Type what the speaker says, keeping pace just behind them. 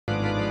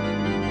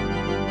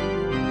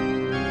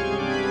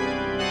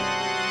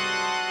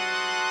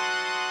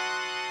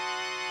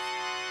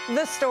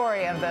The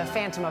story of the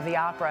Phantom of the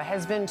Opera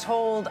has been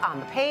told on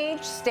the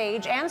page,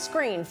 stage, and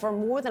screen for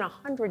more than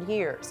 100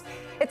 years.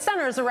 It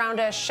centers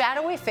around a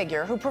shadowy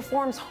figure who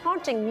performs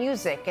haunting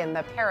music in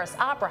the Paris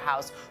Opera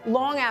House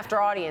long after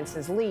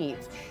audiences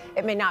leave.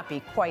 It may not be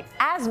quite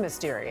as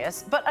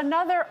mysterious, but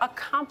another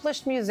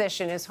accomplished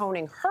musician is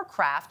honing her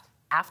craft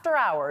after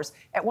hours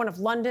at one of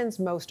London's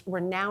most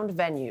renowned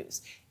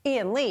venues.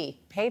 Ian Lee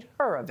paid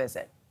her a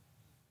visit.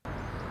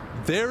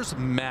 There's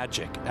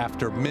magic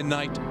after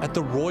midnight at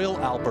the Royal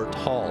Albert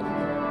Hall.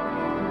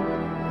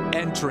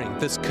 Entering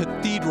this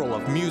cathedral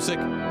of music,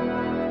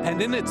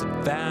 and in its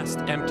vast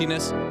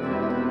emptiness,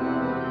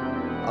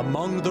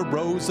 among the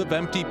rows of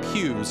empty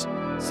pews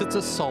sits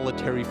a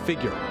solitary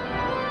figure,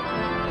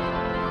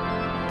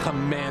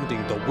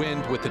 commanding the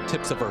wind with the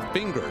tips of her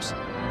fingers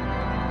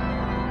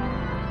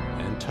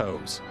and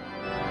toes.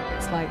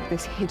 It's like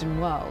this hidden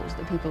world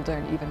that people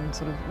don't even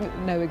sort of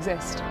know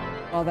exist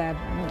while they're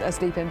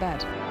asleep in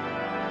bed.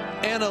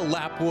 Anna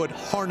Lapwood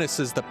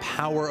harnesses the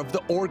power of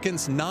the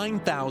organ's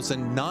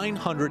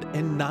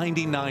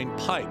 9,999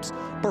 pipes,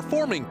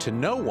 performing to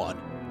no one,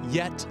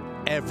 yet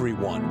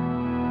everyone.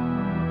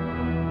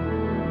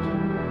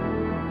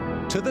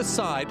 To the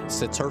side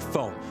sits her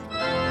phone,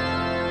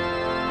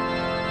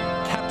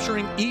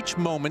 capturing each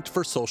moment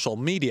for social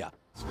media.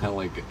 It's kind of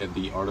like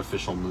the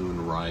artificial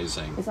moon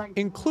rising,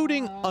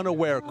 including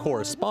unaware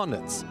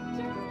correspondence.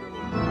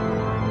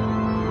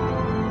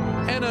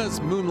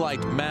 Anna's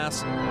Moonlight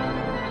Mass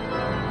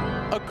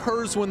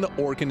occurs when the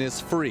organ is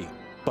free,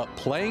 but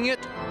playing it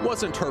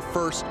wasn't her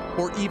first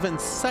or even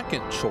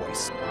second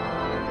choice.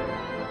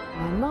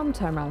 My mum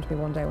turned around to me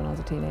one day when I was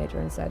a teenager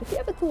and said, "Have you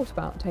ever thought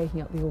about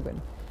taking up the organ?"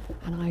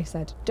 And I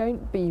said,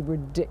 "Don't be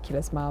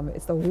ridiculous, Mum.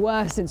 It's the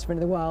worst instrument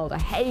in the world. I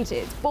hate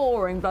it. It's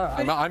boring, blah."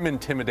 I'm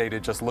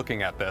intimidated just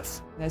looking at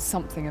this. There's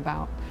something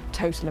about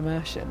total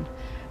immersion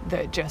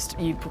that just,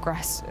 you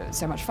progress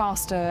so much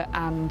faster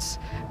and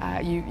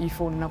you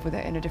fall in love with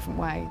it in a different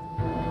way.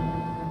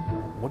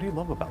 What do you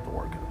love about the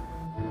organ?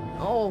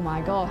 Oh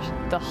my gosh,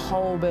 the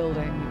whole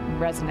building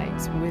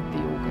resonates with the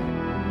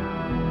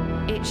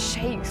organ. It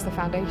shakes the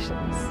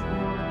foundations.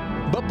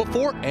 But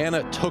before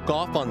Anna took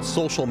off on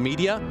social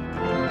media,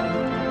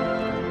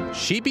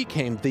 she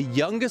became the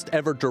youngest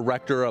ever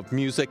director of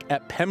music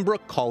at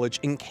Pembroke College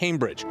in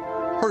Cambridge.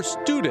 Her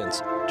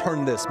students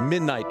turned this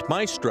midnight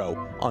maestro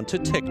onto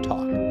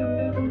TikTok.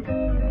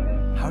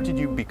 How did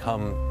you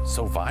become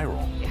so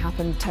viral? It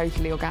happened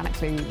totally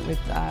organically with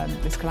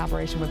this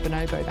collaboration with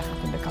Bonobo that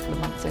happened a couple of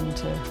months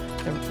into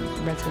the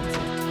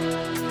residency.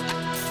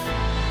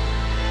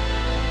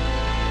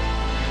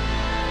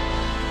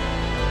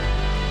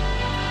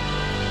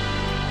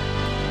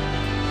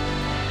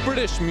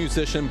 British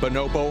musician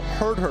Bonobo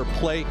heard her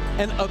play,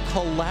 and a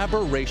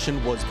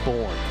collaboration was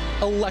born,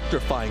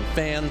 electrifying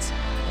fans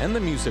and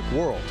the music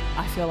world.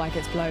 I feel like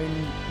it's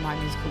blown my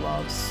musical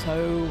world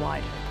so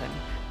wide open.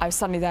 I was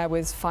suddenly there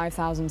with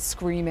 5,000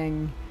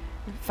 screaming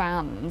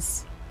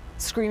fans,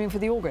 screaming for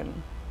the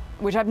organ,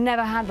 which I've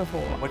never had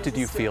before. What did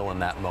you feel in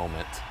that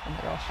moment? Oh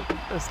my gosh, it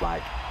was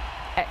like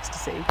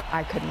ecstasy.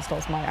 I couldn't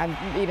stop smiling. And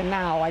even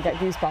now, I get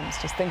goosebumps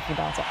just thinking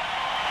about it.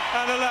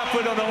 Anna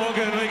Lapwood on the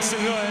organ, make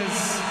some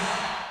noise.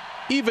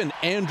 Even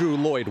Andrew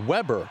Lloyd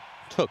Webber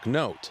took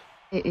note.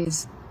 It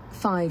is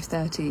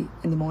 5:30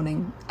 in the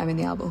morning. I'm in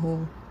the Albert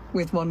Hall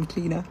with one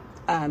cleaner,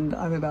 and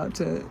I'm about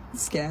to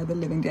scare the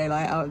living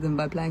daylight out of them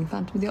by playing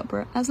Phantom of the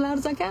Opera as loud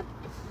as I can.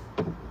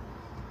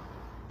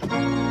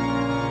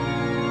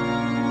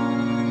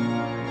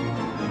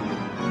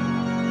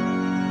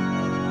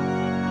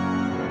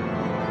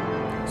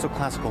 So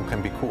classical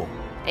can be cool.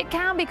 It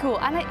can be cool,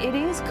 and it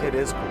is cool. It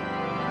is cool.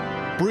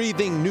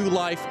 Breathing new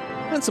life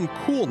and some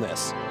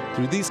coolness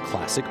through these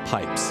classic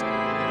pipes.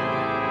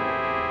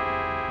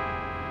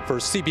 For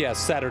CBS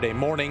Saturday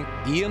Morning,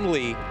 Ian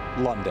Lee,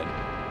 London.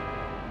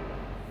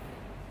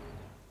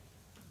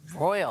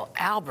 Royal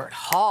Albert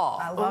Hall.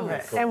 I love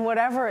it. And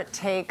whatever it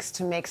takes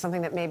to make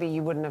something that maybe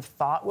you wouldn't have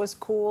thought was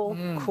cool,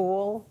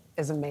 cool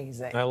is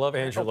amazing. I love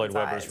Andrew Lloyd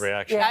Webber's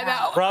reaction. Yeah. I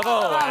know.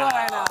 Bravo. Bravo,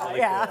 I know. Really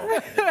Yeah.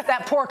 cool.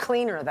 That poor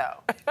cleaner,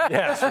 though.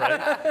 Yes,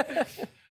 right?